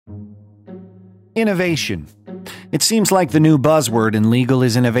Innovation. It seems like the new buzzword in legal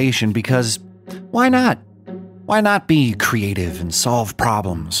is innovation because why not? Why not be creative and solve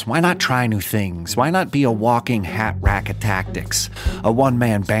problems? Why not try new things? Why not be a walking hat rack of tactics, a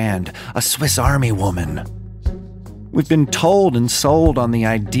one-man band, a Swiss Army woman? We've been told and sold on the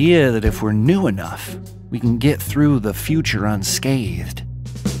idea that if we're new enough, we can get through the future unscathed.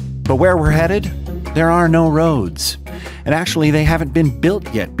 But where we're headed, there are no roads. And actually, they haven't been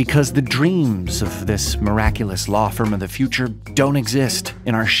built yet because the dreams of this miraculous law firm of the future don't exist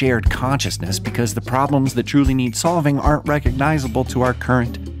in our shared consciousness because the problems that truly need solving aren't recognizable to our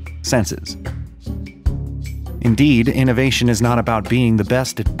current senses. Indeed, innovation is not about being the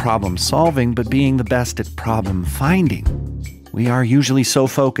best at problem solving, but being the best at problem finding. We are usually so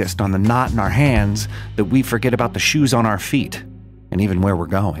focused on the knot in our hands that we forget about the shoes on our feet and even where we're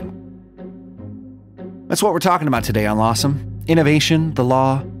going. That's what we're talking about today on Lawsome. Innovation, the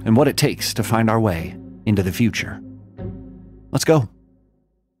law, and what it takes to find our way into the future. Let's go.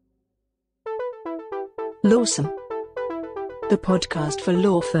 Lawsome, the podcast for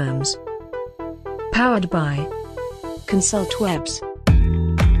law firms. Powered by ConsultWebs.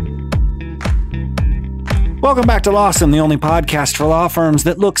 Welcome back to Lawsome, the only podcast for law firms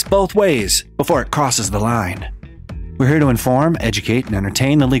that looks both ways before it crosses the line. We're here to inform, educate, and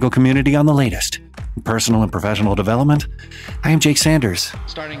entertain the legal community on the latest in personal and professional development. I am Jake Sanders.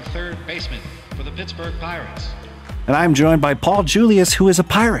 Starting third baseman for the Pittsburgh Pirates. And I'm joined by Paul Julius, who is a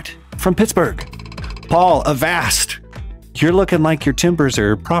pirate from Pittsburgh. Paul, avast! You're looking like your timbers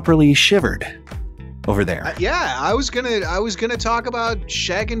are properly shivered over there. Yeah, I was gonna talk about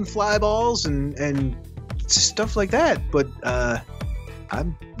shagging fly balls and stuff like that, but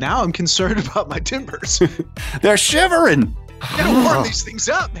I'm concerned about my timbers. They're shivering. I gotta warm these things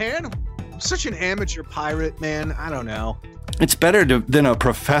up, man. I'm such an amateur pirate, man. I don't know. It's better than a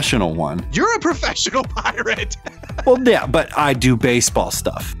professional one. You're a professional pirate. Well, yeah, but I do baseball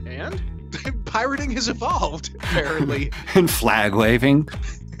stuff. And pirating has evolved, apparently. And flag waving.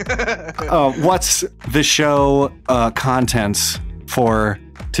 What's the show contents for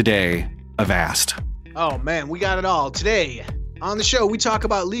today, Avast? Oh, man, we got it all. Today, on the show, we talk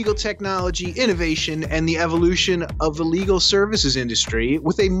about legal technology, innovation, and the evolution of the legal services industry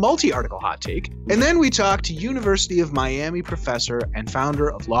with a multi-article hot take. And then we talk to University of Miami professor and founder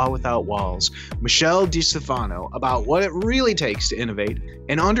of Law Without Walls, Michelle Destefano, about what it really takes to innovate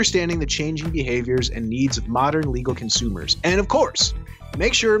and understanding the changing behaviors and needs of modern legal consumers. And of course,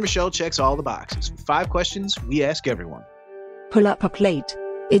 make sure Michelle checks all the boxes. 5 questions we ask everyone. Pull up a plate.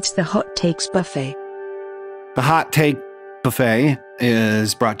 It's the Hot Takes Buffet. The Hot Take Buffet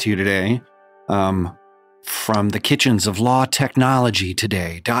is brought to you today from the kitchens of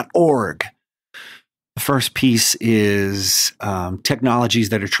lawtechnologytoday.org. The first piece is technologies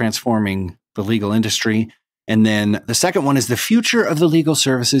that are transforming the legal industry. And then the second one is the future of the legal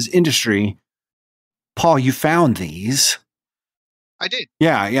services industry. Paul, you found these. I did.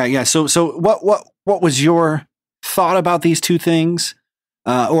 Yeah. So what was your thought about these two things?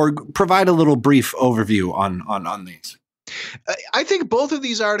 Or provide a little brief overview on these. I think both of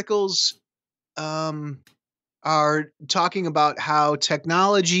these articles are talking about how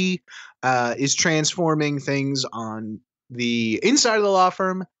technology is transforming things on the inside of the law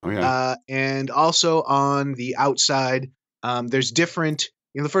firm, and also on the outside. There's different.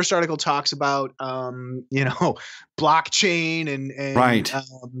 The first article talks about blockchain and right.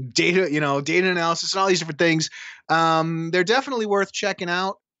 Data, data analysis and all these different things. They're definitely worth checking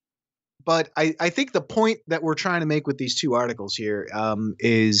out. But I think the point that we're trying to make with these two articles here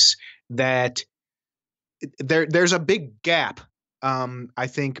is that there's a big gap, I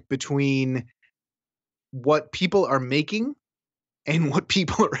think, between what people are making and what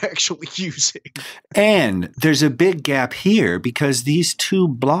people are actually using. And there's a big gap here because these two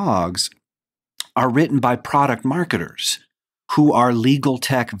blogs are written by product marketers who are legal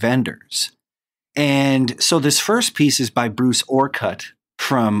tech vendors. And so this first piece is by Bruce Orcutt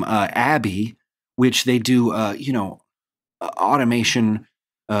from Abby, which they do, automation,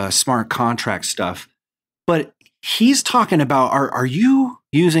 smart contract stuff. But he's talking about, are you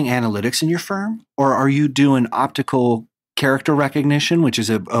using analytics in your firm, or are you doing optical character recognition, which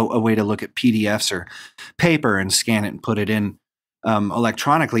is a way to look at PDFs or paper and scan it and put it in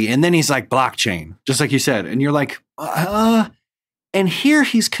electronically? And then he's like blockchain, just like you said. And you're like, and here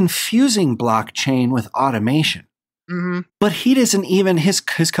he's confusing blockchain with automation. Mm-hmm. But he doesn't even, his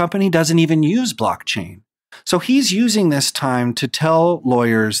company doesn't even use blockchain. So he's using this time to tell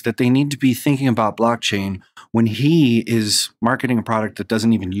lawyers that they need to be thinking about blockchain when he is marketing a product that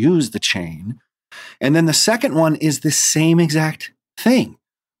doesn't even use the chain. And then the second one is the same exact thing.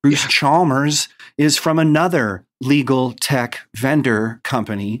 Bruce Chalmers is from another legal tech vendor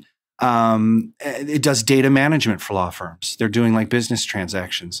company. It does data management for law firms. They're doing like business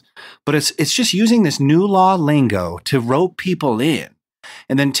transactions, but it's just using this new law lingo to rope people in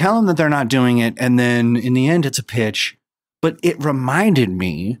and then tell them that they're not doing it. And then in the end, it's a pitch. But it reminded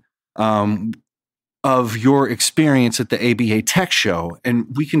me of your experience at the ABA Tech Show. And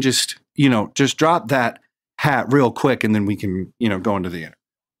we can just drop that hat real quick, and then we can, go into the interview.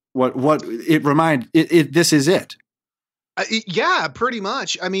 What it reminded this is it. Yeah, pretty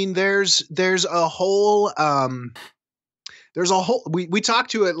much. I mean, there's a whole we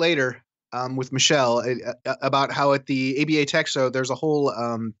talked to it later with Michelle about how at the ABA Tech Show there's a whole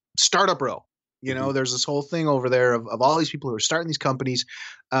startup row. There's this whole thing over there of all these people who are starting these companies.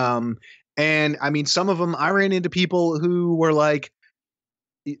 And I mean, some of them I ran into people who were like,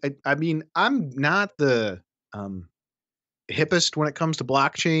 I mean, I'm not the hippest when it comes to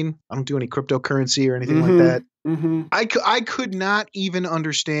blockchain. I don't do any cryptocurrency or anything like that. Mm-hmm. I could not even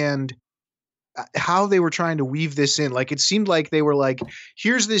understand how they were trying to weave this in. Like, it seemed like they were like,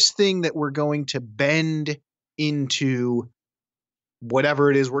 here's this thing that we're going to bend into whatever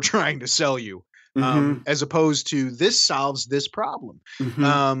it is we're trying to sell you, as opposed to this solves this problem.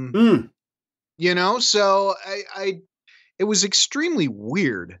 So it was extremely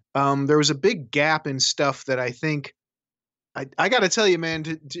weird. There was a big gap in stuff that I think I got to tell you, man,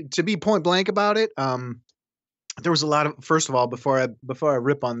 to be point blank about it. There was a lot of, first of all, before I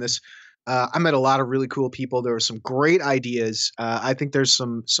rip on this, I met a lot of really cool people. There were some great ideas. I think there's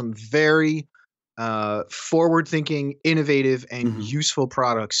some very forward-thinking, innovative, and useful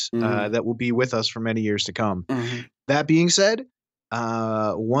products that will be with us for many years to come. That being said,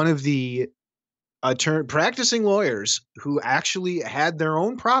 one of the practicing lawyers who actually had their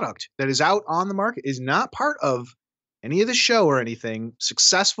own product that is out on the market is not part of any of the show or anything.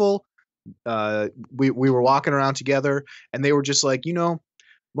 Successful. We were walking around together, and they were just like,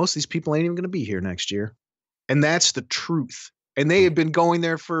 most of these people ain't even going to be here next year. And that's the truth. And they had been going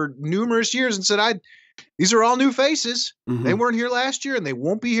there for numerous years and said, these are all new faces. They weren't here last year, and they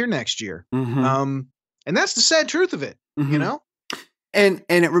won't be here next year. And that's the sad truth of it, And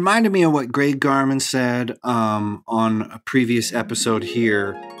it reminded me of what Greg Garman said on a previous episode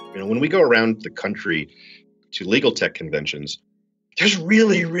here. When we go around the country to legal tech conventions, there's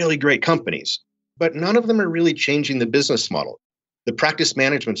really, really great companies, but none of them are really changing the business model. The practice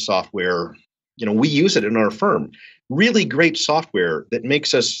management software, we use it in our firm. Really great software that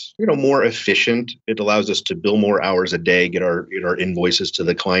makes us, more efficient. It allows us to bill more hours a day, get our invoices to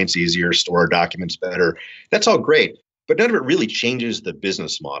the clients easier, store our documents better. That's all great, but none of it really changes the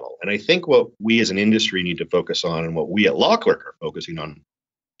business model. And I think what we as an industry need to focus on, and what we at Law Clerk are focusing on,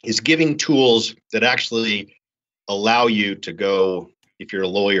 is giving tools that actually allow you to go, if you're a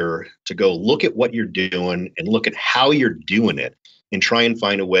lawyer, to go look at what you're doing and look at how you're doing it and try and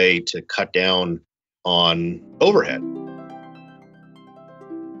find a way to cut down on overhead.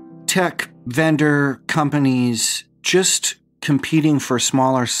 Tech vendor companies just competing for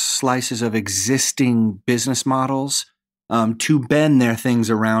smaller slices of existing business models to bend their things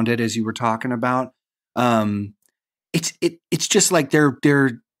around it, as you were talking about. It's just like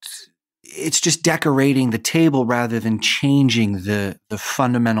it's just decorating the table rather than changing the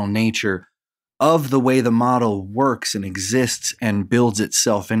fundamental nature of the way the model works and exists and builds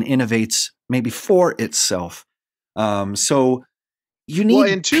itself and innovates maybe for itself. So you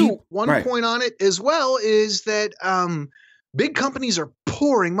need one point on it as well is that big companies are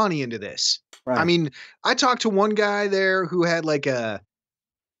pouring money into this. Right. I mean, I talked to one guy there who had like I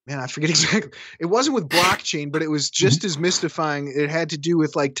forget exactly. It wasn't with blockchain, but it was just as mystifying. It had to do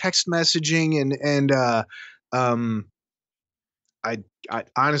with like text messaging and I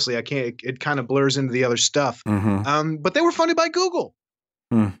honestly, I can't, it kind of blurs into the other stuff. But they were funded by Google,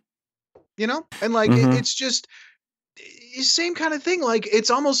 and like, it's just the same kind of thing. Like,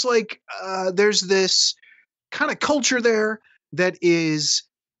 it's almost like there's this kind of culture there that is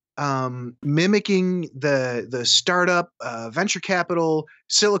mimicking the startup venture capital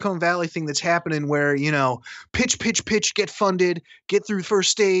Silicon Valley thing that's happening where, pitch, get funded, get through first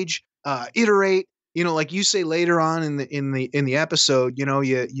stage, iterate, like you say later on in the episode,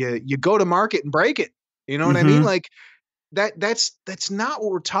 you go to market and break it. You know what I mean? Like that's not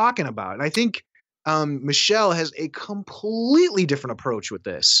what we're talking about. And I think Michelle has a completely different approach with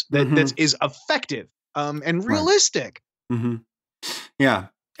this that is effective and realistic. Yeah.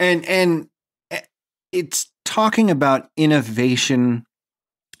 And it's talking about innovation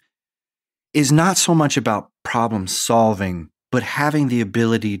is not so much about problem solving, but having the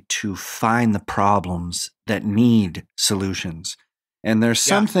ability to find the problems that need solutions. And there's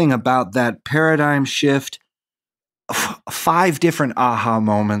something about that paradigm shift, 5 different aha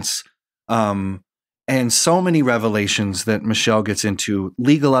moments, and so many revelations that Michelle gets into.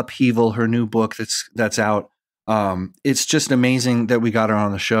 Legal Upheaval, her new book that's out. It's just amazing that we got her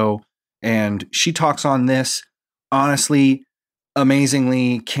on the show. And she talks on this, honestly,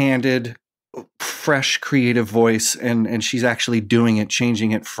 amazingly candid, fresh, creative voice. And she's actually doing it,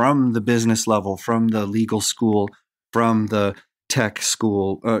 changing it from the business level, from the legal school, from the tech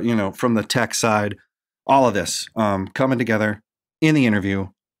school, from the tech side. All of this coming together in the interview.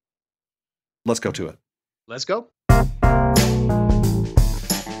 Let's go to it. Let's go.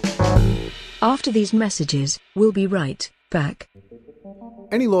 After these messages, we'll be right back.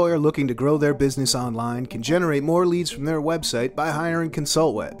 Any lawyer looking to grow their business online can generate more leads from their website by hiring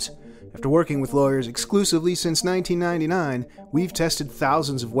ConsultWebs. After working with lawyers exclusively since 1999, we've tested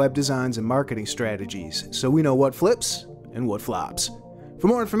thousands of web designs and marketing strategies, so we know what flips and what flops. For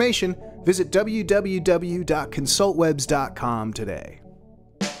more information, visit www.consultwebs.com today.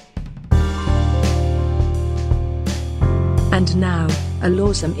 And now, a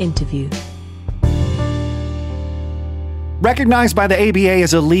lawsome interview. Recognized by the ABA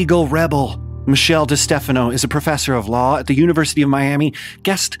as a legal rebel, Michelle Destefano is a professor of law at the University of Miami,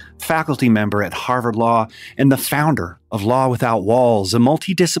 guest faculty member at Harvard Law, and the founder of Law Without Walls, a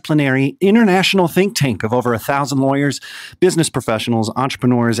multidisciplinary international think tank of over 1,000 lawyers, business professionals,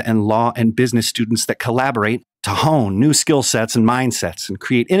 entrepreneurs, and law and business students that collaborate to hone new skill sets and mindsets and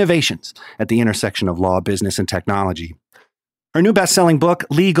create innovations at the intersection of law, business, and technology. Her new best-selling book,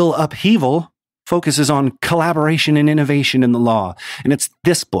 Legal Upheaval, focuses on collaboration and innovation in the law. And it's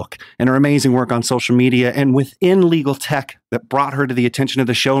this book and her amazing work on social media and within legal tech that brought her to the attention of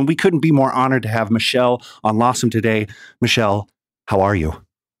the show. And we couldn't be more honored to have Michelle on Lawsome today. Michelle, how are you?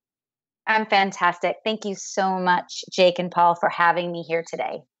 I'm fantastic. Thank you so much, Jake and Paul, for having me here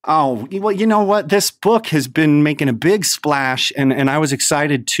today. Oh, well, you know what? This book has been making a big splash, and I was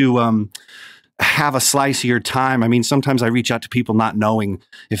excited to have a slice of your time. I mean, sometimes I reach out to people not knowing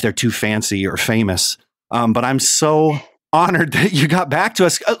if they're too fancy or famous, but I'm so honored that you got back to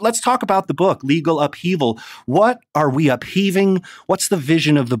us. Let's talk about the book, Legal Upheaval. What are we upheaving? What's the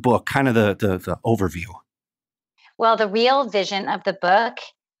vision of the book? Kind of the overview. Well, the real vision of the book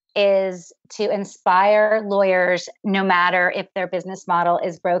is to inspire lawyers, no matter if their business model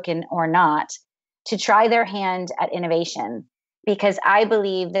is broken or not, to try their hand at innovation. Because I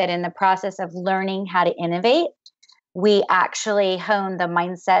believe that in the process of learning how to innovate, we actually hone the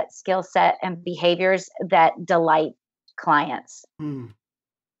mindset, skill set, and behaviors that delight clients. And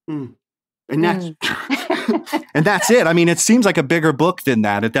that's and that's it. I mean, it seems like a bigger book than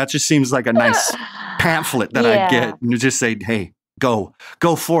that. That just seems like a nice pamphlet that I get and you just say, hey, go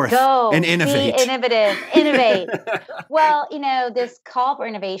forth and innovate. Be innovate. Well, this call for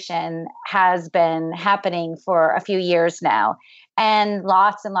innovation has been happening for a few years now. And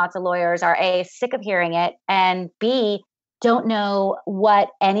lots of lawyers are A, sick of hearing it, and B, don't know what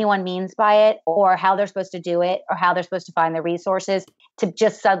anyone means by it or how they're supposed to do it or how they're supposed to find the resources to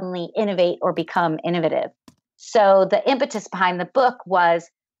just suddenly innovate or become innovative. So the impetus behind the book was,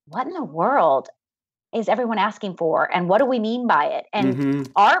 what in the world is everyone asking for? And what do we mean by it? And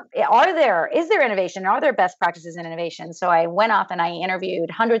is there innovation? Are there best practices in innovation? So I went off and I interviewed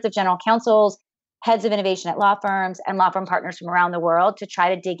hundreds of general counsels, heads of innovation at law firms, and law firm partners from around the world to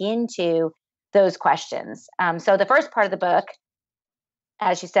try to dig into those questions. So the first part of the book,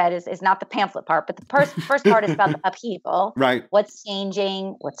 as you said, is not the pamphlet part, but the first part is about the upheaval. Right. What's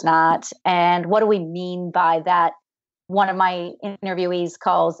changing, what's not, and what do we mean by that? One of my interviewees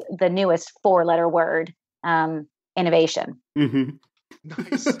calls the newest 4-letter word, innovation. Mm-hmm.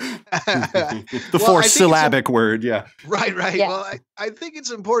 Nice. The 4-syllabic word, yeah. Right. Yeah. Well, I think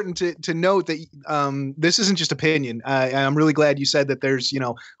it's important to note that this isn't just opinion. I'm really glad you said that there's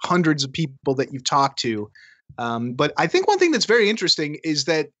hundreds of people that you've talked to. But I think one thing that's very interesting is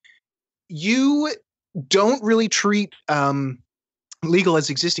that you don't really treat legal as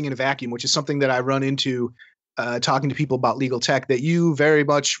existing in a vacuum, which is something that I run into talking to people about legal tech, that you very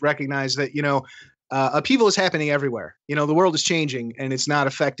much recognize that, upheaval is happening everywhere. The world is changing and it's not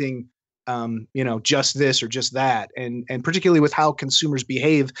affecting, just this or just that. And particularly with how consumers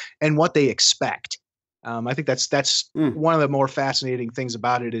behave and what they expect. I think that's one of the more fascinating things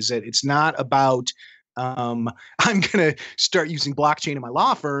about it, is that it's not about, I'm going to start using blockchain in my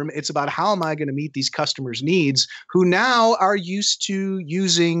law firm. It's about how am I going to meet these customers' needs who now are used to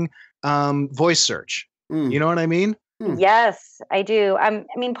using voice search. You know what I mean? Yes, I do.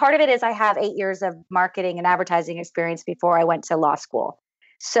 Part of it is I have 8 years of marketing and advertising experience before I went to law school.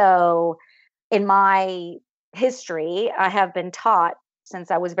 So in my history, I have been taught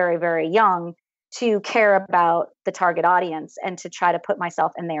since I was very, very young to care about the target audience and to try to put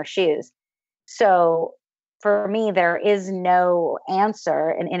myself in their shoes. So for me, there is no answer,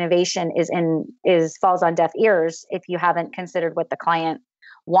 and innovation falls on deaf ears if you haven't considered what the client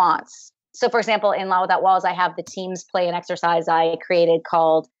wants. So for example, in Law Without Walls, I have the teams play an exercise I created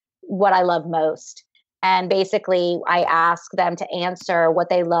called What I Love Most. And basically, I ask them to answer what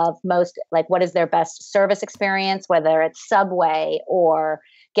they love most, like what is their best service experience, whether it's Subway or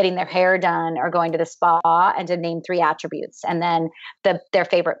getting their hair done or going to the spa, and to name 3 attributes. And then their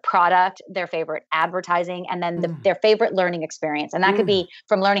favorite product, their favorite advertising, and then their favorite learning experience. And that could be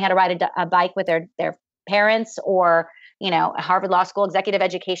from learning how to ride a bike with their parents, or, a Harvard Law School executive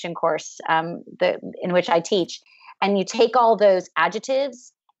education course in which I teach. And you take all those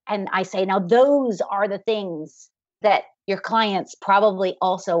adjectives and I say, now those are the things that your clients probably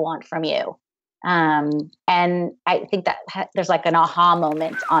also want from you. And I think that there's like an aha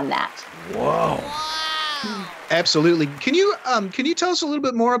moment on that. Whoa. Absolutely. Can you tell us a little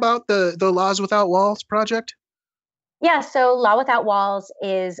bit more about the Laws Without Walls project? Yeah. So Law Without Walls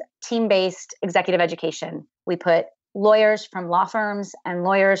is team-based executive education. We put lawyers from law firms and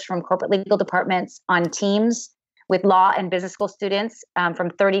lawyers from corporate legal departments on teams with law and business school students from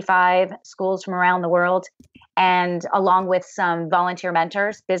 35 schools from around the world, and along with some volunteer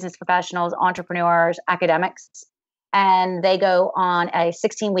mentors, business professionals, entrepreneurs, academics. And they go on a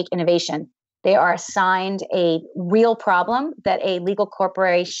 16-week innovation. They are assigned a real problem that a legal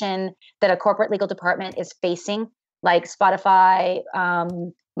corporation, that a corporate legal department is facing, like Spotify,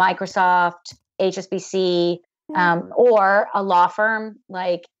 Microsoft, HSBC, or a law firm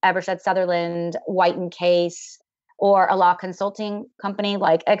like Eversheds Sutherland, White & Case, or a law consulting company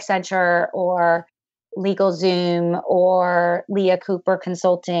like Accenture or LegalZoom or Leah Cooper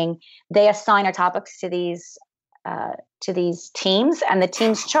Consulting. They assign our topics to these teams, and the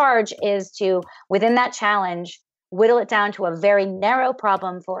team's charge is to, within that challenge, whittle it down to a very narrow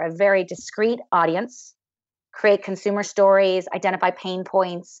problem for a very discrete audience, create consumer stories, identify pain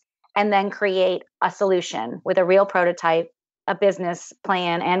points, and then create a solution with a real prototype, a business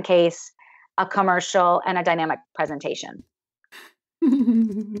plan and case, a commercial, and a dynamic presentation.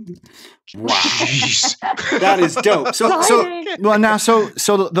 Wow. That is dope. So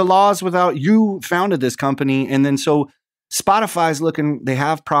the Laws Without, you founded this company, and then so Spotify's looking, they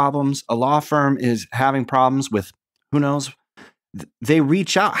have problems. A law firm is having problems with, who knows, they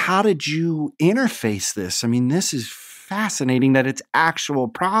reach out. How did you interface this? I mean, this is fascinating that it's actual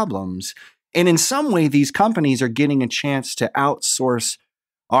problems. And in some way, these companies are getting a chance to outsource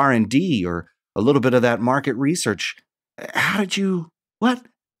R&D or a little bit of that market research. That's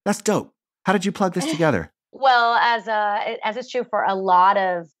dope. How did you plug this together? Well, as is true for a lot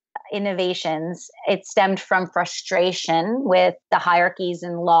of innovations, it stemmed from frustration with the hierarchies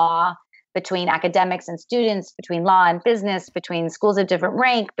in law between academics and students, between law and business, between schools of different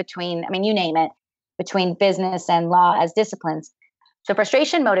rank, between, you name it, between business and law as disciplines. So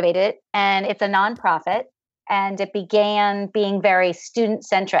frustration motivated it, and it's a nonprofit, and it began being very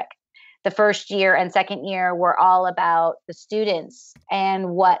student-centric. The first year and second year were all about the students. And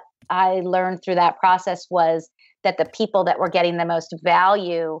what I learned through that process was that the people that were getting the most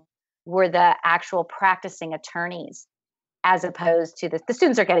value were the actual practicing attorneys, as opposed to the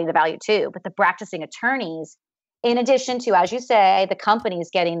students are getting the value too, but the practicing attorneys, in addition to, as you say, the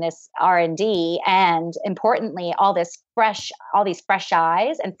companies getting this R&D, and importantly, all these fresh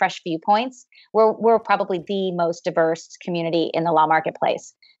eyes and fresh viewpoints. We're probably the most diverse community in the law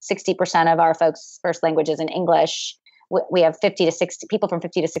marketplace. 60% of our folks' first language is in English. We have 50 to 60 people from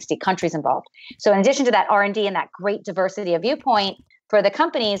 50 to 60 countries involved. So in addition to that R&D and that great diversity of viewpoint for the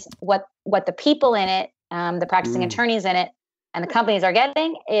companies, what the people in it, the practicing attorneys in it, and the companies are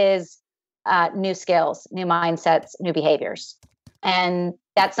getting is new skills, new mindsets, new behaviors. And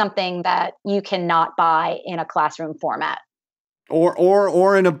that's something that you cannot buy in a classroom format.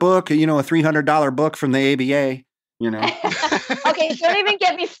 Or in a book, a $300 book from the ABA. Okay, don't even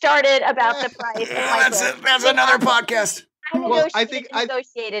get me started about the price. That's another podcast. I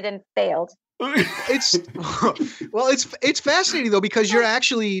negotiated and failed. It's fascinating though, because you're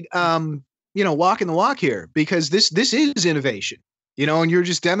actually walking the walk here, because this is innovation. And you're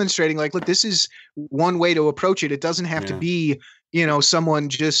just demonstrating, like, look, this is one way to approach it. It doesn't have to be, someone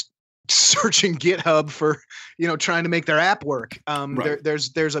just searching GitHub for, trying to make their app work. Right.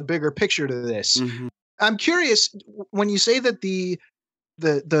 There's a bigger picture to this. Mm-hmm. I'm curious, when you say that the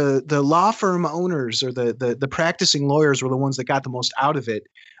law firm owners or the practicing lawyers were the ones that got the most out of it,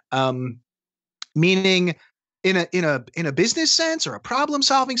 meaning in a business sense or a problem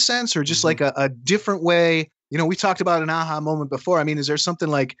solving sense, or just like a different way We talked about an aha moment before. I mean, is there something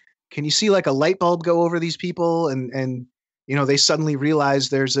like, can you see like a light bulb go over these people and they suddenly realize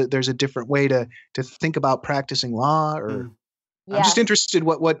there's a different way to think about practicing law? Or I'm just Yes. interested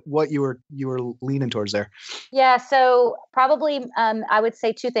what you were leaning towards there. Yeah. So probably I would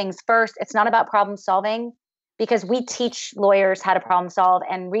say two things. First, it's not about problem solving because we teach lawyers how to problem solve,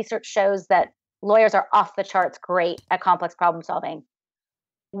 and research shows that lawyers are off the charts great at complex problem solving.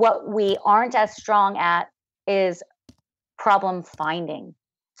 What we aren't as strong at is problem finding.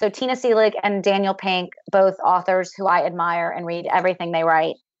 So Tina Seelig and Daniel Pink, both authors who I admire and read everything they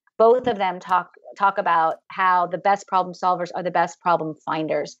write, both of them talk about how the best problem solvers are the best problem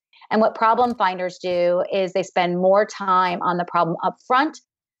finders. And what problem finders do is they spend more time on the problem up front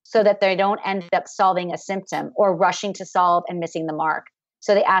so that they don't end up solving a symptom or rushing to solve and missing the mark.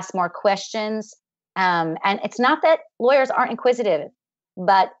 So they ask more questions. And it's not that lawyers aren't inquisitive,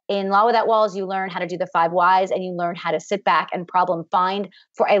 but in Law Without Walls, you learn how to do the 5 whys, and you learn how to sit back and problem find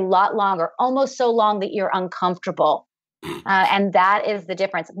for a lot longer, almost so long that you're uncomfortable. And that is the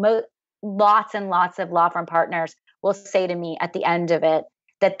difference. Lots and lots of law firm partners will say to me at the end of it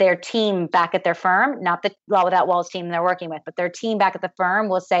that their team back at their firm, not the Law Without Walls team they're working with, but their team back at the firm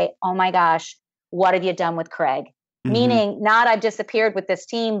will say, "Oh my gosh, what have you done with Craig?" Mm-hmm. Meaning not I've disappeared with this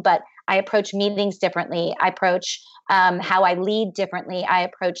team, but I approach meetings differently. I approach how I lead differently. I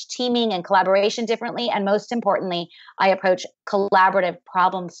approach teaming and collaboration differently. And most importantly, I approach collaborative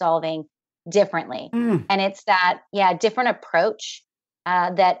problem solving differently. And it's that, different approach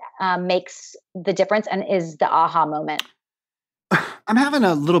that makes the difference and is the aha moment. I'm having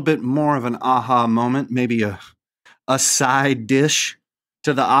a little bit more of an aha moment, maybe a side dish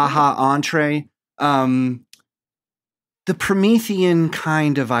to the aha entree. The Promethean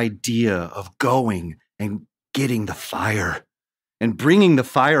kind of idea of going and getting the fire and bringing the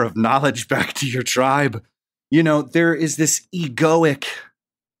fire of knowledge back to your tribe. There is this egoic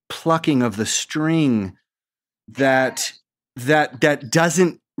plucking of the string that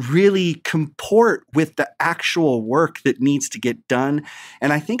doesn't really comport with the actual work that needs to get done.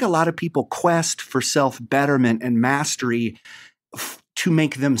 And I think a lot of people quest for self-betterment and mastery to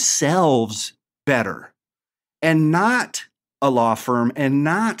make themselves better, and not a law firm, and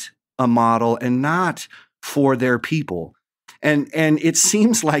not a model, and not for their people. And it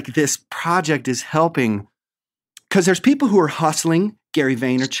seems like this project is helping because there's people who are hustling, Gary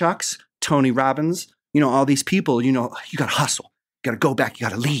Vaynerchuk's, Tony Robbins, all these people, you got to hustle, you got to go back, you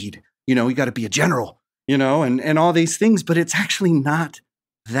got to lead, you got to be a general, and all these things. But it's actually not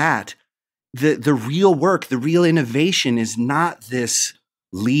that. The real work, the real innovation is not this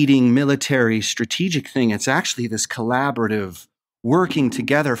leading military strategic thing. It's actually this collaborative working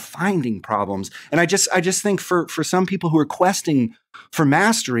together, finding problems. And I just think for some people who are questing for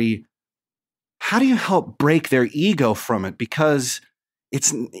mastery, how do you help break their ego from it? Because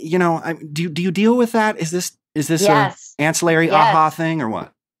it's, do you deal with that? Is this Yes. a ancillary aha thing or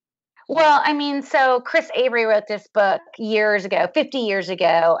what? Well, I mean, so Chris Avery wrote this book years ago, 50 years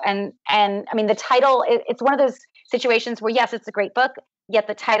ago. And I mean, the title, it's one of those situations where, yes, it's a great book, yet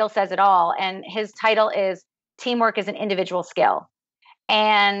the title says it all. And his title is Teamwork is an Individual Skill.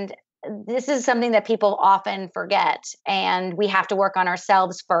 And this is something that people often forget, and we have to work on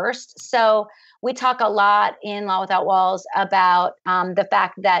ourselves first. So we talk a lot in Law Without Walls about the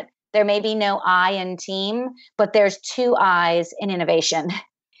fact that there may be no I in team, but there's 2 I's in innovation.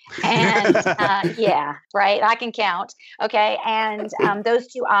 And right. I can count. Okay. And those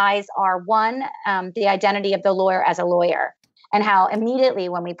 2 I's are one, the identity of the lawyer as a lawyer, and how immediately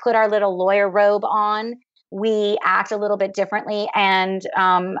when we put our little lawyer robe on, we act a little bit differently and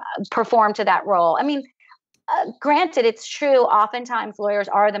perform to that role. I mean, granted, it's true. Oftentimes lawyers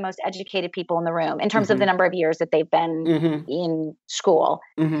are the most educated people in the room in terms of the number of years that they've been in school.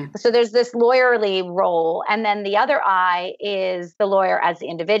 So there's this lawyerly role. And then the other I is the lawyer as the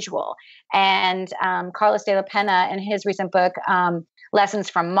individual. And Carlos de la Pena, in his recent book, Lessons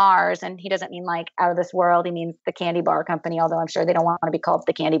from Mars, and he doesn't mean like out of this world, he means the candy bar company, although I'm sure they don't want to be called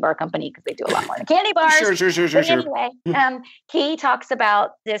the candy bar company because they do a lot more than candy bars. Sure. Anyway, he talks about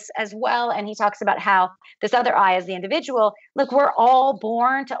this as well, and he talks about how this other I is the individual. Look, we're all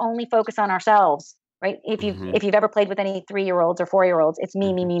born to only focus on ourselves, right? If you've ever played with any 3-year-olds or 4-year-olds, it's me.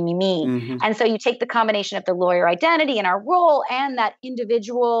 And so you take the combination of the lawyer identity and our role and that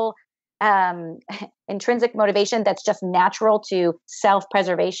individual intrinsic motivation that's just natural to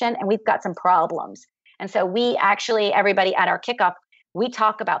self-preservation, and we've got some problems. And so we actually, everybody at our kickoff, we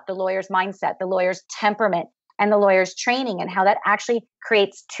talk about the lawyer's mindset, the lawyer's temperament, and the lawyer's training, and how that actually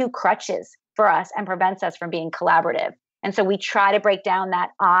creates 2 crutches for us and prevents us from being collaborative. And so we try to break down that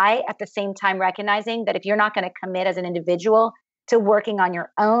I, at the same time recognizing that if you're not going to commit as an individual to working on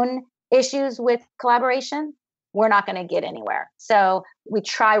your own issues with collaboration, we're not going to get anywhere. So we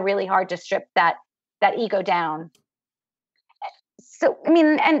try really hard to strip that ego down. So, I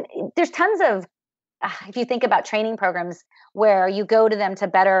mean, and there's tons of, if you think about training programs where you go to them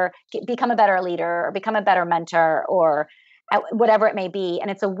to become a better leader or become a better mentor or whatever it may be,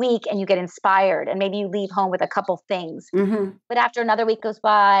 and it's a week and you get inspired and maybe you leave home with a couple things. But after another week goes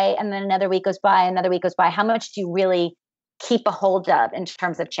by and then another week goes by, another week goes by, how much do you really keep a hold of in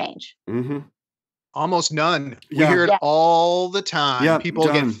terms of change? Almost none. We hear it all the time. Yeah, people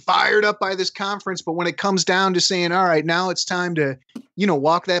get fired up by this conference, but when it comes down to saying, all right, now it's time to,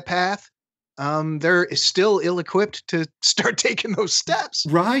 walk that path, they're still ill-equipped to start taking those steps.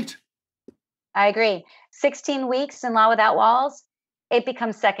 Right. I agree. 16 weeks in Law Without Walls, it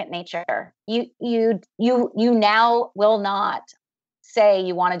becomes second nature. You now will not say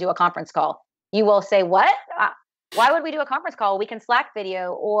you want to do a conference call. You will say, what? Why would we do a conference call? We can Slack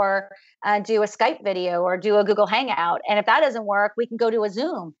video or do a Skype video or do a Google Hangout. And if that doesn't work, we can go to a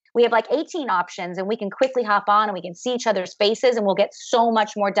Zoom. We have like 18 options and we can quickly hop on and we can see each other's faces and we'll get so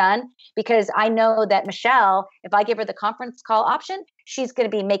much more done because I know that Michelle, if I give her the conference call option, she's going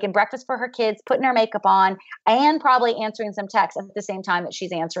to be making breakfast for her kids, putting her makeup on, and probably answering some texts at the same time that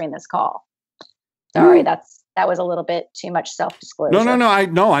she's answering this call. Sorry, that was a little bit too much self-disclosure. No.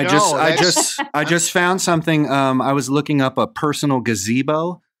 I just found something. I was looking up a personal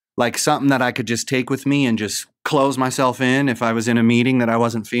gazebo, like something that I could just take with me and just close myself in if I was in a meeting that I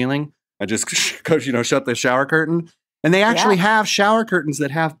wasn't feeling. I just, shut the shower curtain. And they actually have shower curtains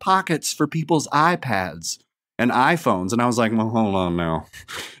that have pockets for people's iPads and iPhones. And I was like, well, hold on now.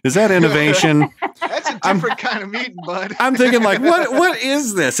 Is that innovation? That's a different kind of meeting, bud. I'm thinking like, what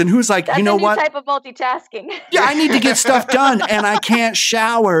is this? And who's like, That's you know what? Type of multitasking. Yeah, I need to get stuff done and I can't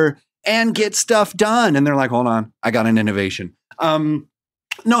shower and get stuff done. And they're like, hold on, I got an innovation.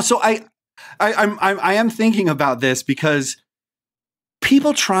 No, so I am thinking about this because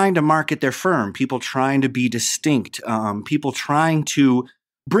people trying to market their firm, people trying to be distinct, people trying to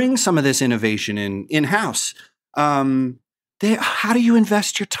bring some of this innovation in-house. How do you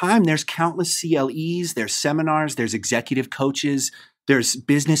invest your time? There's countless CLEs, there's seminars, there's executive coaches, there's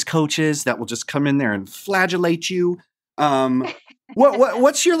business coaches that will just come in there and flagellate you.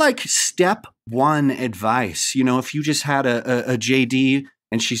 What's your like step one advice? If you just had a JD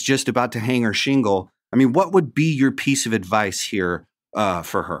and she's just about to hang her shingle, I mean, what would be your piece of advice here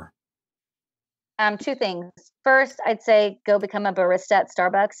for her? Two things. First, I'd say go become a barista at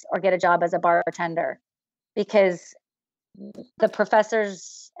Starbucks or get a job as a bartender, because the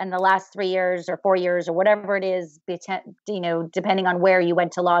professors in the last 3 years or 4 years or whatever it is, depending on where you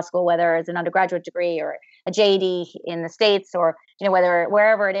went to law school, whether it's an undergraduate degree or a JD in the States or,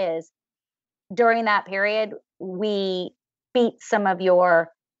 wherever it is, during that period, we beat some of your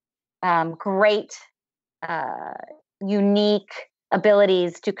great, unique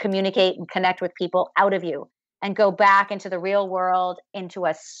abilities to communicate and connect with people out of you and go back into the real world, into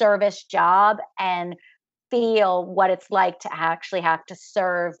a service job and feel what it's like to actually have to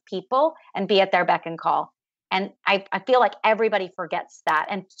serve people and be at their beck and call. And I feel like everybody forgets that.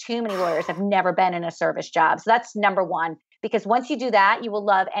 And too many lawyers have never been in a service job. So that's number one, because once you do that, you will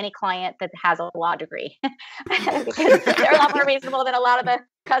love any client that has a law degree because they're a lot more reasonable than a lot of the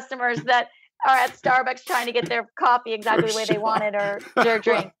customers that are at Starbucks trying to get their coffee exactly the way they want it or their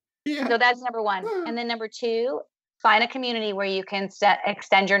drink. Yeah. So that's number one. And then number two, find a community where you can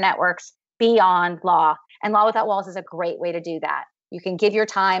extend your networks beyond law. And Law Without Walls is a great way to do that. You can give your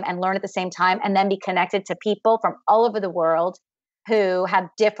time and learn at the same time and then be connected to people from all over the world who have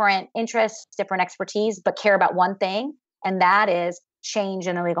different interests, different expertise, but care about one thing, and that is change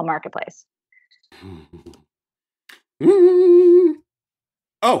in the legal marketplace.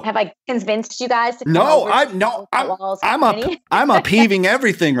 Oh, have I convinced you guys to come I'm upheaving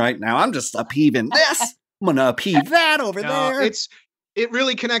everything right now. I'm just upheaving this. I'm gonna upheave that over there. It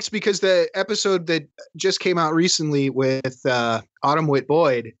really connects because the episode that just came out recently with Autumn Witt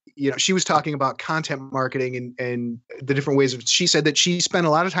Boyd, she was talking about content marketing and the different ways she said that she spent a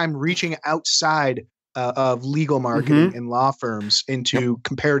lot of time reaching outside of legal marketing and law firms into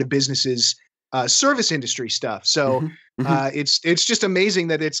comparative businesses, service industry stuff. So it's just amazing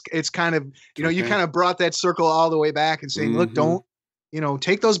that it's kind of, you kind of brought that circle all the way back and saying, look, don't,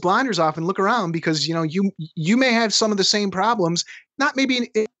 take those blinders off and look around because, you may have some of the same problems, not maybe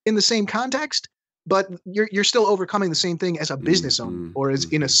in the same context, but you're still overcoming the same thing as a business owner or as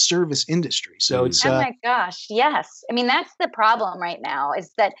in a service industry. So it's oh my gosh, yes. I mean, that's the problem right now,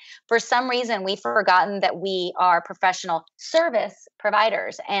 is that for some reason we've forgotten that we are professional service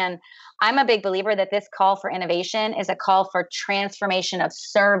providers. And I'm a big believer that this call for innovation is a call for transformation of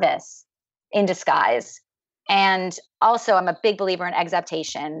service in disguise. And also, I'm a big believer in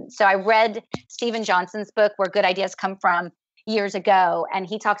exaptation. So I read Stephen Johnson's book, Where Good Ideas Come From, years ago, and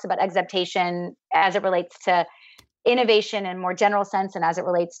he talks about exaptation as it relates to innovation in more general sense, and as it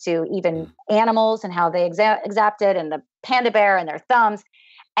relates to even animals and how they exapted, and the panda bear and their thumbs.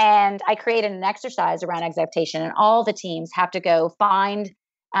 And I created an exercise around exaptation, and all the teams have to go find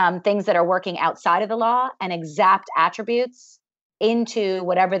things that are working outside of the law and exact attributes into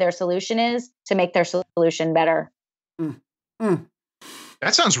whatever their solution is to make their solution better.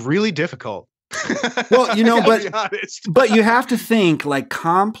 That sounds really difficult. Well, you know, but you have to think like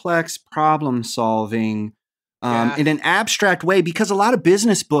complex problem solving in an abstract way, because a lot of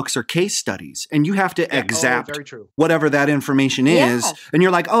business books are case studies, and you have to exact whatever that information is. Yeah. And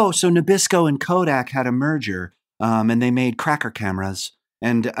you're like, oh, so Nabisco and Kodak had a merger, and they made cracker cameras.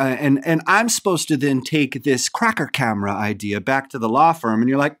 And I'm supposed to then take this cracker camera idea back to the law firm, and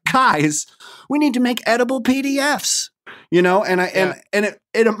you're like, guys, we need to make edible PDFs, you know, and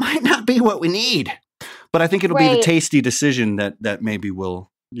it might not be what we need, but I think it'll be the tasty decision that maybe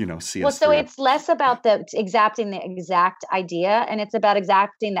will, you know, see us. Well, so through. It's less about the exacting the exact idea, and it's about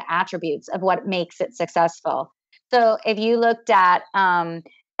exacting the attributes of what makes it successful. So if you looked at an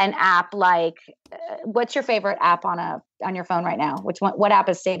app like, what's your favorite app on your phone right now? What app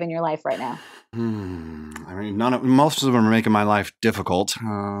is saving your life right now? I mean, most of them are making my life difficult.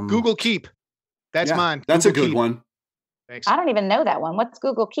 Google Keep. That's mine. That's Google a good Keep. one. Thanks. I don't even know that one. What's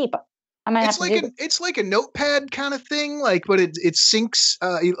Google Keep? It's like a notepad kind of thing, like, but it syncs.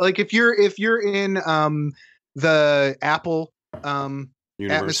 Like if you're in the Apple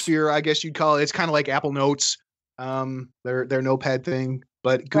atmosphere, I guess you'd call it. It's kind of like Apple Notes, their notepad thing.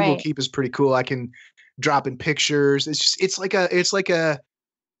 But Google Keep is pretty cool. I can drop in pictures. It's like a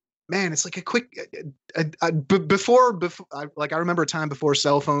quick before I remember a time before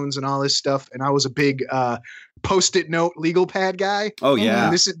cell phones and all this stuff, and I was a big Post-it note legal pad guy. Oh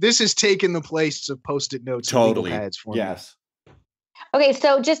yeah, and this has taken the place of Post-it notes and legal pads for me. Okay,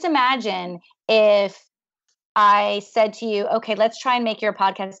 so just imagine if I said to you, okay, let's try and make your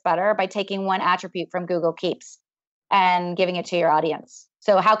podcast better by taking one attribute from Google Keeps and giving it to your audience.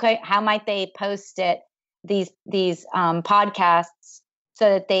 So how might they post these podcasts so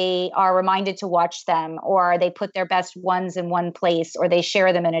that they are reminded to watch them, or they put their best ones in one place, or they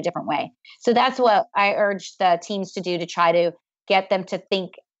share them in a different way? So that's what I urge the teams to do, to try to get them to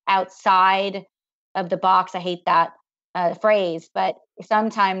think outside of the box. I hate that phrase, but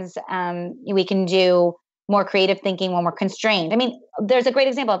sometimes we can do more creative thinking when we're constrained. I mean, there's a great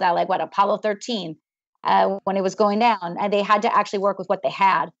example of that, like Apollo 13. When it was going down, and they had to actually work with what they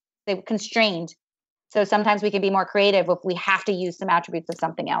had. They were constrained. So sometimes we can be more creative if we have to use some attributes of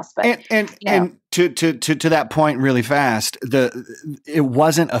something else. But and to that point, really fast, it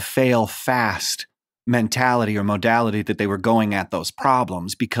wasn't a fail fast mentality or modality that they were going at those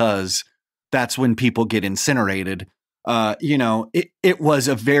problems, because that's when people get incinerated. It was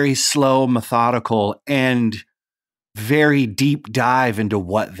a very slow, methodical, and very deep dive into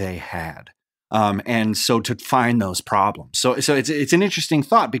what they had. And so to find those problems. So it's an interesting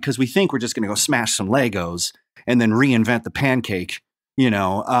thought, because we think we're just going to go smash some Legos and then reinvent the pancake,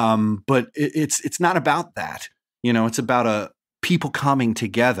 but it's not about that. It's about people coming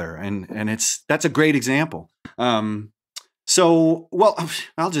together, and that's a great example. So,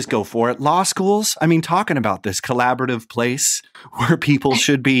 I'll just go for it. Law schools, I mean, talking about this collaborative place where people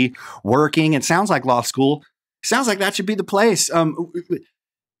should be working. It sounds like law school. Sounds like that should be the place.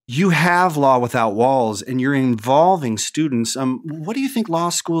 You have law without walls, and you're involving students. What do you think law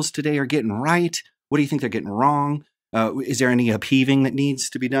schools today are getting right? What do you think they're getting wrong? Is there any upheaving that needs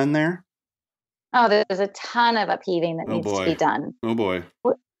to be done there? Oh, there's a ton of upheaving that needs to be done. Oh boy.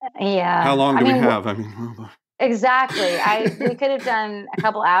 Yeah. How long do we have? I mean, oh boy. Exactly. We could have done a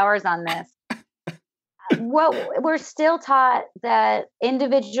couple hours on this. We're still taught that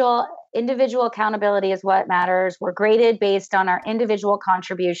individual accountability is what matters. We're graded based on our individual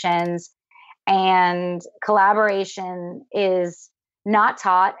contributions, and collaboration is not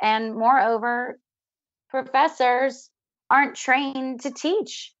taught. And moreover, professors aren't trained to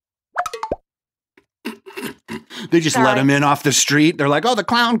teach. They just let them in off the street. They're like, oh, the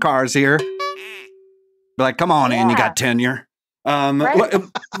clown car's here. They're like, come on in, you got tenure. Right.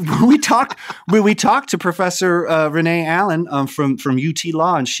 We talked to Professor Renee Allen from UT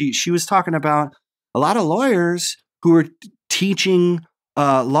Law, and she was talking about a lot of lawyers who are teaching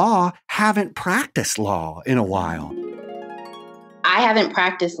law haven't practiced law in a while. I haven't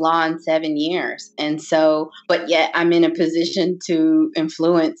practiced law in 7 years. And so, but yet I'm in a position to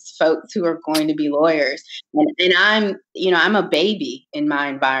influence folks who are going to be lawyers. And I'm a baby in my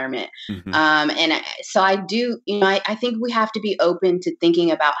environment. So I do, I think we have to be open to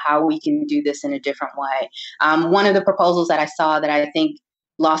thinking about how we can do this in a different way. One of the proposals that I saw that I think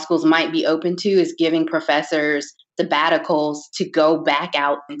law schools might be open to is giving professors sabbaticals to go back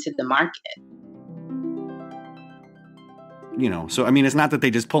out into the market. So, it's not that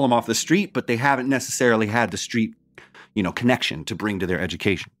they just pull them off the street, but they haven't necessarily had the street, connection to bring to their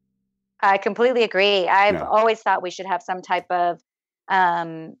education. I completely agree. I've always thought we should have some type of,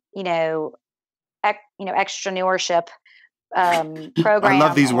 extraneurship program. I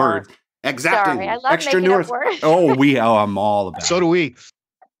love these words. Exacting. Sorry, I love making up words. I'm all about it. So do we.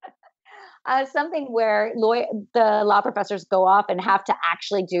 Something where the law professors go off and have to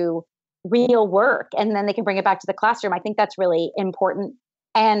actually do real work, and then they can bring it back to the classroom. I think that's really important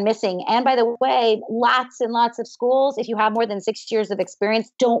and missing. And by the way, lots and lots of schools, if you have more than 6 years of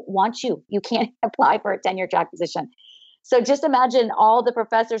experience, don't want you. You can't apply for a tenure track position. So just imagine all the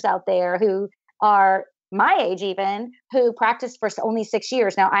professors out there who are my age even, who practiced for only 6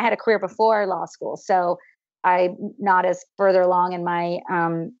 years. Now, I had a career before law school, so I'm not as further along in my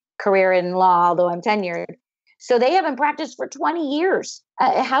career in law, although I'm tenured. So they haven't practiced for 20 years.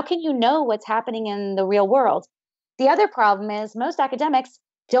 How can you know what's happening in the real world? The other problem is most academics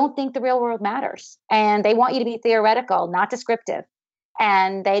don't think the real world matters. And they want you to be theoretical, not descriptive.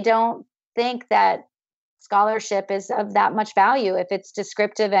 And they don't think that scholarship is of that much value if it's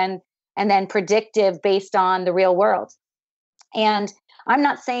descriptive and then predictive based on the real world. And I'm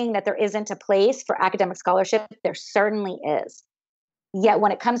not saying that there isn't a place for academic scholarship. There certainly is. Yet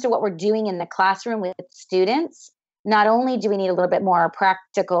when it comes to what we're doing in the classroom with students, not only do we need a little bit more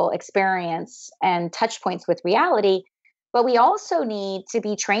practical experience and touch points with reality, but we also need to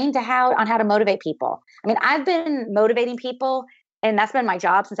be trained on how to motivate people. I've been motivating people, and that's been my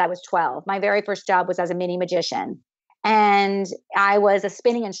job since I was 12. My very first job was as a mini magician. And I was a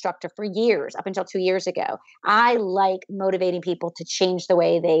spinning instructor for years, up until 2 years ago. I like motivating people to change the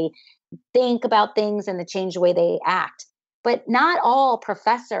way they think about things and to change the way they act. But not all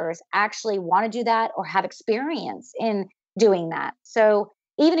professors actually want to do that or have experience in doing that. So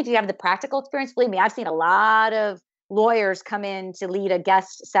even if you have the practical experience, believe me, I've seen a lot of lawyers come in to lead a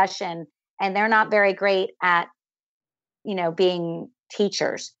guest session, and they're not very great at, being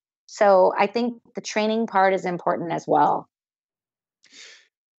teachers. So I think the training part is important as well.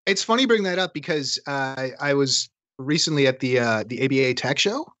 It's funny you bring that up because I was recently at the ABA Tech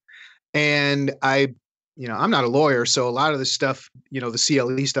Show, and I'm not a lawyer, so a lot of this stuff, the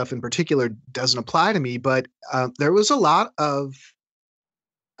CLE stuff in particular doesn't apply to me, but there was a lot of,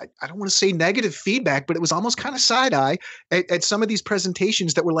 I don't want to say negative feedback, but it was almost kind of side-eye at some of these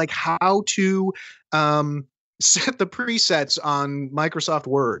presentations that were like how to set the presets on Microsoft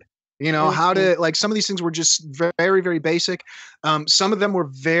Word. How to, like, some of these things were just very, very basic. Some of them were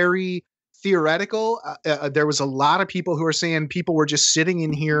very theoretical. There was a lot of people who were saying people were just sitting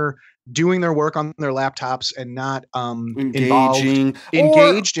in here doing their work on their laptops and not engaged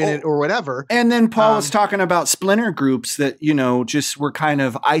in it or whatever. And then Paul was talking about splinter groups that, just were kind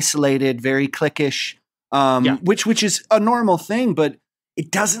of isolated, very cliquish, which is a normal thing, but it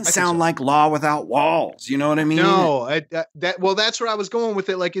doesn't sound like law without walls. You know what I mean? No, that's where I was going with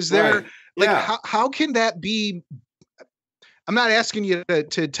it. Like, is there how can that be? I'm not asking you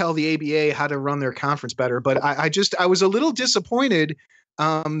to tell the ABA how to run their conference better, but I was a little disappointed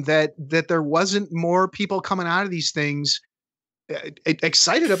that there wasn't more people coming out of these things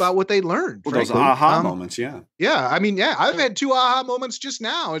excited about what they learned. Well, those aha moments, yeah. I've had 2 aha moments just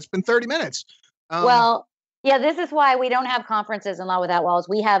now. It's been 30 minutes. This is why we don't have conferences in Law Without Walls.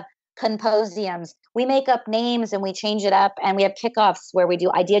 We have composiums. We make up names and we change it up, and we have kickoffs where we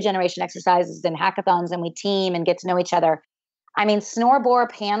do idea generation exercises and hackathons, and we team and get to know each other. Snore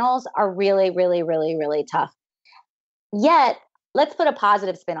panels are really, really, really, really tough. Yet, let's put a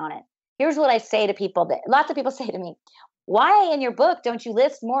positive spin on it. Here's what I say to people that lots of people say to me, why in your book don't you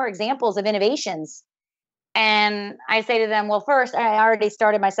list more examples of innovations? And I say to them, well, first, I already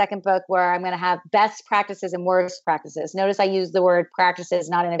started my second book where I'm going to have best practices and worst practices. Notice I use the word practices,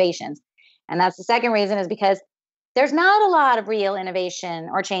 not innovations. And that's the second reason, is because there's not a lot of real innovation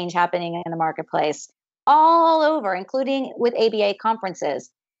or change happening in the marketplace all over, including with ABA conferences.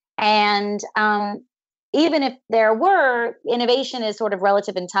 And even if there were, innovation is sort of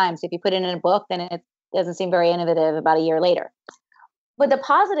relative in time. So if you put it in a book, then it doesn't seem very innovative about a year later. But the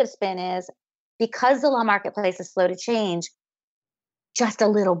positive spin is, because the law marketplace is slow to change, just a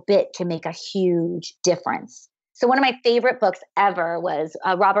little bit can make a huge difference. So one of my favorite books ever was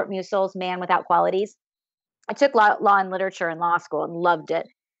Robert Musil's Man Without Qualities. I took law and literature in law school and loved it.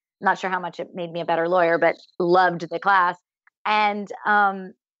 Not sure how much it made me a better lawyer, but loved the class. And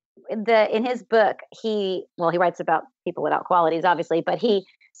in his book, he writes about people without qualities, obviously, but he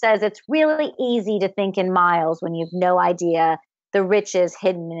says it's really easy to think in miles when you've no idea the riches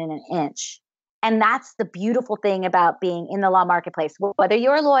hidden in an inch. And that's the beautiful thing about being in the law marketplace. Whether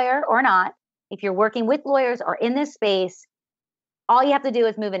you're a lawyer or not, if you're working with lawyers or in this space, all you have to do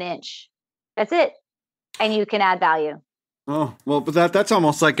is move an inch. That's it. And you can add value. Oh, well, but that's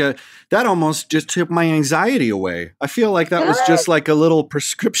almost like that almost just took my anxiety away. I feel like that was just like a little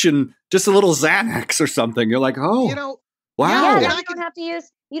prescription, just a little Xanax or something. You're like, oh, wow. Yeah, you don't have to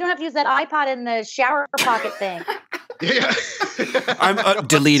use that iPod in the shower pocket thing. Yeah. I'm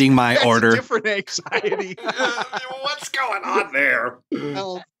deleting my order. Different anxiety. What's going on there?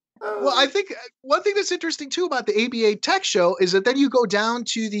 Well, I think one thing that's interesting too about the ABA Tech Show is that then you go down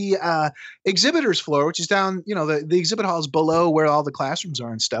to the exhibitors floor, which is down, the exhibit halls below where all the classrooms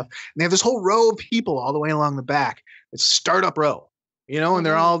are and stuff. And they have this whole row of people all the way along the back. It's startup row, and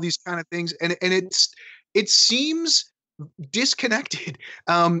there are all these kind of things, and it seems disconnected.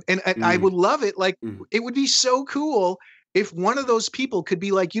 And I would love it. Like it would be so cool if one of those people could be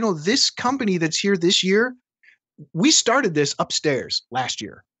like, this company that's here this year, we started this upstairs last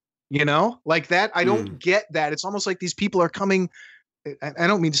year. Like that. I don't get that. It's almost like these people are coming. I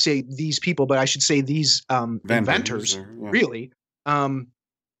don't mean to say these people, but I should say these inventors. Really,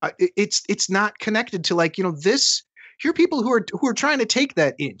 it's not connected to like this. Here are people who are trying to take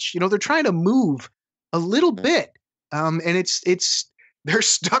that inch. They're trying to move a little bit, and they're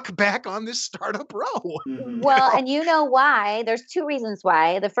stuck back on this startup row. Well, and you know why? There's two reasons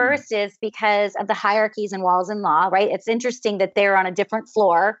why. The first is because of the hierarchies and walls in law, right? It's interesting that they're on a different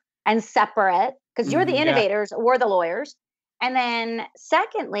floor and separate because you're the innovators, we're the lawyers. And then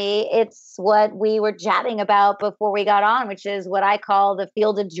secondly, it's what we were chatting about before we got on, which is what I call the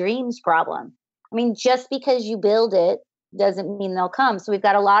field of dreams problem. I mean, just because you build it doesn't mean they'll come. So we've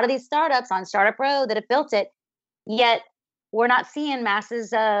got a lot of these startups on Startup Row that have built it, yet we're not seeing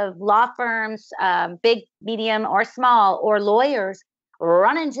masses of law firms, big, medium, or small, or lawyers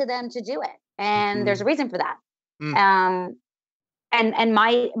run into them to do it. And there's a reason for that. And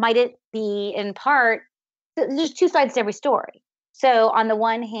might it be in part, there's two sides to every story. So on the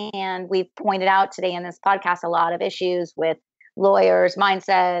one hand, we've pointed out today in this podcast a lot of issues with lawyers'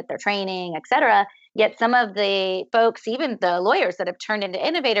 mindset, their training, et cetera. Yet some of the folks, even the lawyers that have turned into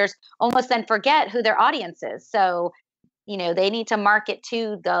innovators, almost then forget who their audience is. So, they need to market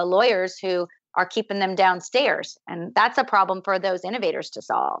to the lawyers who are keeping them downstairs. And that's a problem for those innovators to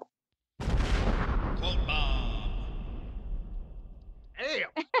solve. Quote bomb. Damn.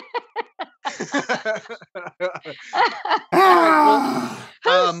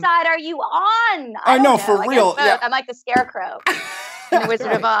 Whose side are you on? I know, for real. Yeah. I'm like the Scarecrow in the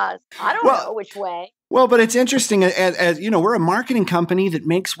Wizard of Oz. I don't know which way. Well, but it's interesting, as we're a marketing company that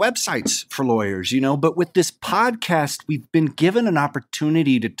makes websites for lawyers, but with this podcast, we've been given an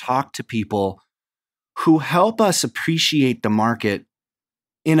opportunity to talk to people who help us appreciate the market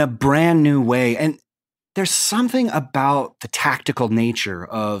in a brand new way. And there's something about the tactical nature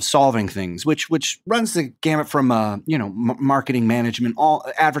of solving things, which runs the gamut from, marketing management, all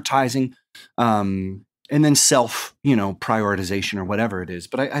advertising, and then self, prioritization or whatever it is.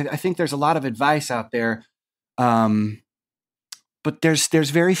 But I think there's a lot of advice out there. But there's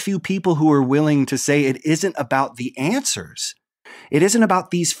very few people who are willing to say it isn't about the answers. It isn't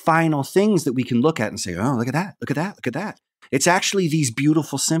about these final things that we can look at and say, oh, look at that, look at that, look at that. It's actually these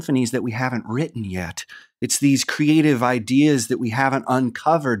beautiful symphonies that we haven't written yet. It's these creative ideas that we haven't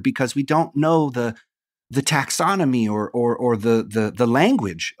uncovered because we don't know the taxonomy or the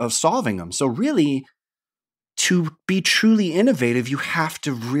language of solving them. So really, to be truly innovative, you have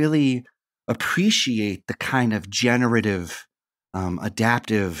to really appreciate the kind of generative,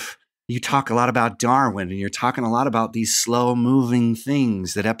 adaptive. You talk a lot about Darwin, and you're talking a lot about these slow-moving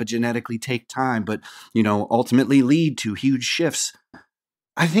things that epigenetically take time, but ultimately lead to huge shifts.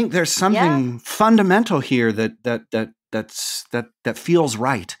 I think there's something fundamental here that feels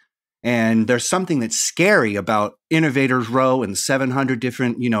right, and there's something that's scary about Innovators Row and 700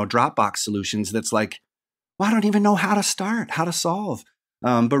 different Dropbox solutions. That's like, well, I don't even know how to start, how to solve.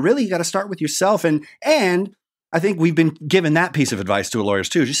 But really, you got to start with yourself, and I think we've been given that piece of advice to lawyers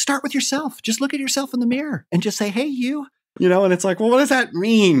too. Just start with yourself. Just look at yourself in the mirror and just say, hey, you, and it's like, well, what does that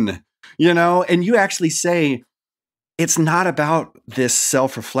mean? And you actually say, it's not about this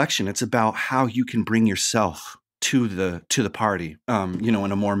self-reflection. It's about how you can bring yourself to the party, in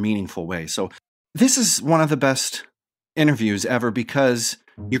a more meaningful way. So this is one of the best interviews ever because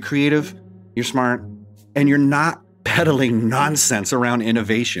you're creative, you're smart, and you're not peddling nonsense around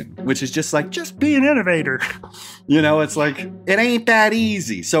innovation, which is just be an innovator. It's like, it ain't that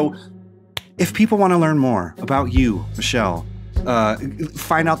easy. So if people want to learn more about you, Michelle,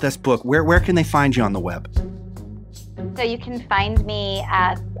 find out this book, where can they find you on the web? So you can find me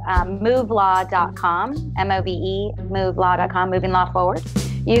at movelaw.com, MOVE, movelaw.com, moving law forward.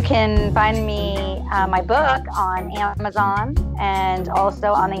 You can find me, my book on Amazon and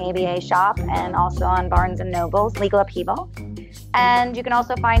also on the ABA shop and also on Barnes & Noble's Legal Upheaval. And you can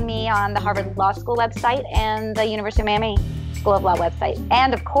also find me on the Harvard Law School website and the University of Miami School of Law website.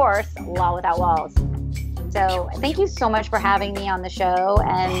 And of course, Law Without Walls. So thank you so much for having me on the show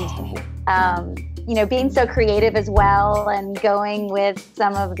and, being so creative as well and going with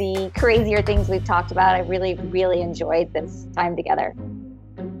some of the crazier things we've talked about. I really, really enjoyed this time together.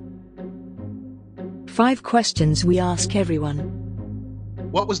 5 questions we ask everyone.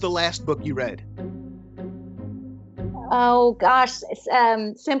 What was the last book you read? Oh, gosh.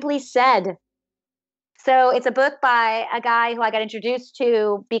 Simply Said. So it's a book by a guy who I got introduced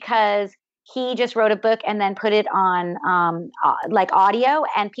to because he just wrote a book and then put it on audio,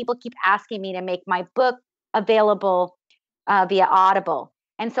 and people keep asking me to make my book available via Audible.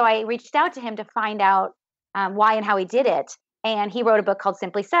 And so I reached out to him to find out why and how he did it. And he wrote a book called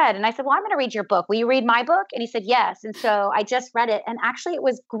Simply Said. And I said, well, I'm going to read your book. Will you read my book? And he said, yes. And so I just read it. And actually, it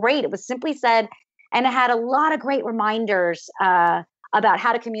was great. It was Simply Said. And it had a lot of great reminders about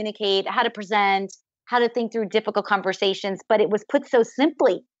how to communicate, how to present, how to think through difficult conversations. But it was put so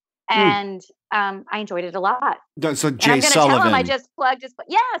simply. And I enjoyed it a lot. So and Jay I'm going to Sullivan. tell him I just plugged his book.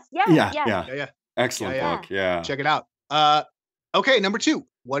 Yes. Yeah. Excellent book. Yeah. Check it out. Okay, number 2.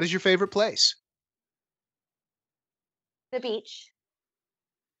 What is your favorite place? The beach.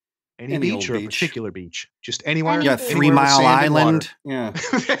 Any beach or a particular beach? Just anywhere? Any Yeah, beach. 3 Mile Island. Yeah.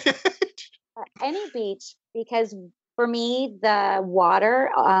 Any beach, because for me, the water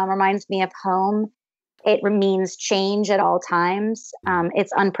reminds me of home. It means change at all times.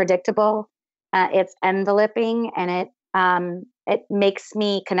 It's unpredictable. It's enveloping, and it makes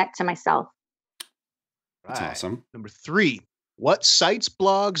me connect to myself. That's awesome. Number 3, what sites,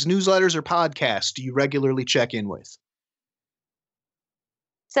 blogs, newsletters, or podcasts do you regularly check in with?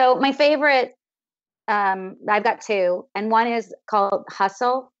 So my favorite, I've got 2, and one is called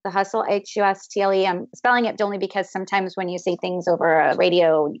Hustle, the Hustle, Hustle. I'm spelling it only because sometimes when you say things over a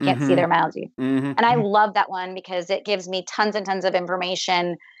radio, you can't see their mouths. And I love that one because it gives me tons and tons of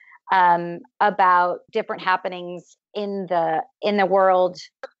information about different happenings in the world,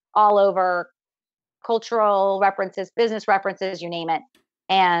 all over, cultural references, business references, you name it.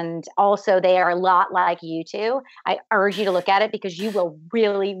 And also they are a lot like you two. I urge you to look at it because you will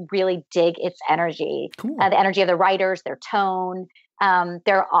really, really dig its energy. Cool. The energy of the writers, their tone.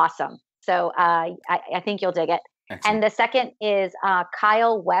 They're awesome. So I think you'll dig it. Excellent. And the second is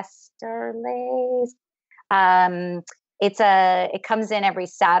Kyle Westerly's. It comes in every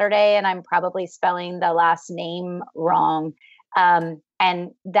Saturday, and I'm probably spelling the last name wrong.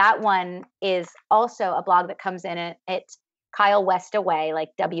 And that one is also a blog that comes in. It's Kyle Westaway, like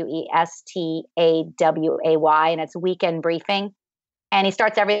Westaway, and it's weekend briefing. And he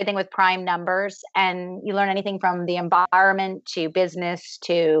starts everything with prime numbers, and you learn anything from the environment to business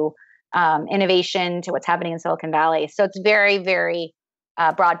to innovation to what's happening in Silicon Valley. So it's very, very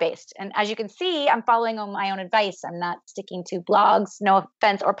broad-based. And as you can see, I'm following on my own advice. I'm not sticking to blogs, no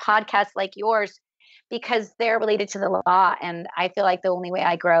offense, or podcasts like yours, because they're related to the law. And I feel like the only way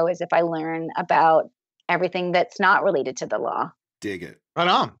I grow is if I learn about everything that's not related to the law. Dig it. Right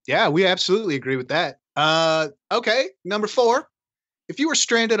on. Yeah, we absolutely agree with that. Okay, number 4. If you were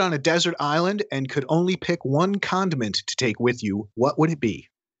stranded on a desert island and could only pick one condiment to take with you, what would it be?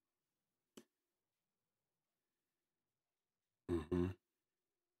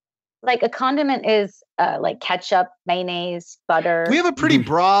 Like a condiment is like ketchup, mayonnaise, butter. We have a pretty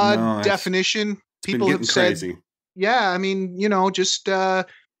broad definition. People have said, crazy. Yeah, I mean, just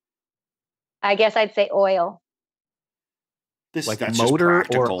I guess I'd say oil. Like motor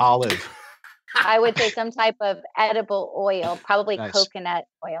or olive. I would say some type of edible oil, probably Nice. Coconut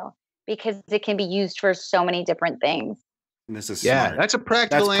oil, because it can be used for so many different things. And this is Yeah, smart. that's a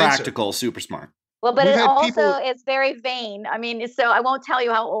practical That's answer. practical, super smart. Well, but We've it had also people- is very vain. I mean, so I won't tell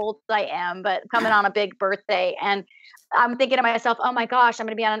you how old I am, but coming on a big birthday, and I'm thinking to myself, oh my gosh, I'm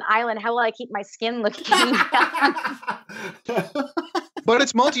going to be on an island. How will I keep my skin looking young? But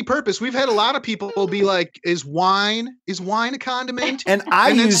it's multi-purpose. We've had a lot of people be like, is wine a condiment? And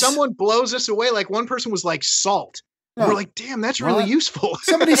then someone blows us away. Like one person was like salt. Oh. We're like, damn, that's really useful.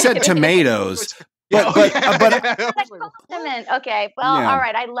 Somebody said tomatoes. But Compliment. Okay. Well, Yeah. all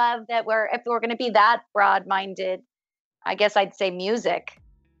right. I love that if we're going to be that broad-minded, I guess I'd say music.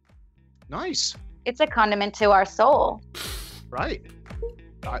 Nice. It's a condiment to our soul. Right.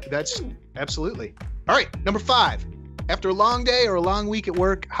 That's absolutely. All right. Number 5. After a long day or a long week at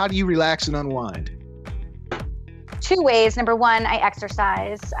work, how do you relax and unwind? 2 ways. Number 1, I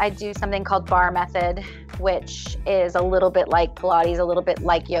exercise. I do something called bar method, which is a little bit like Pilates, a little bit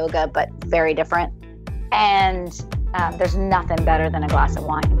like yoga, but very different. And there's nothing better than a glass of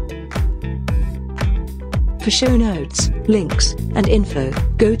wine. For show notes, links, and info,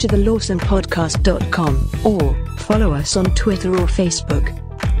 go to thelawsomepodcast.com or follow us on Twitter or Facebook.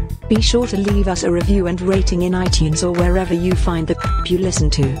 Be sure to leave us a review and rating in iTunes or wherever you find the you listen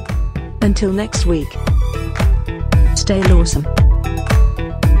to. Until next week, stay lawsome.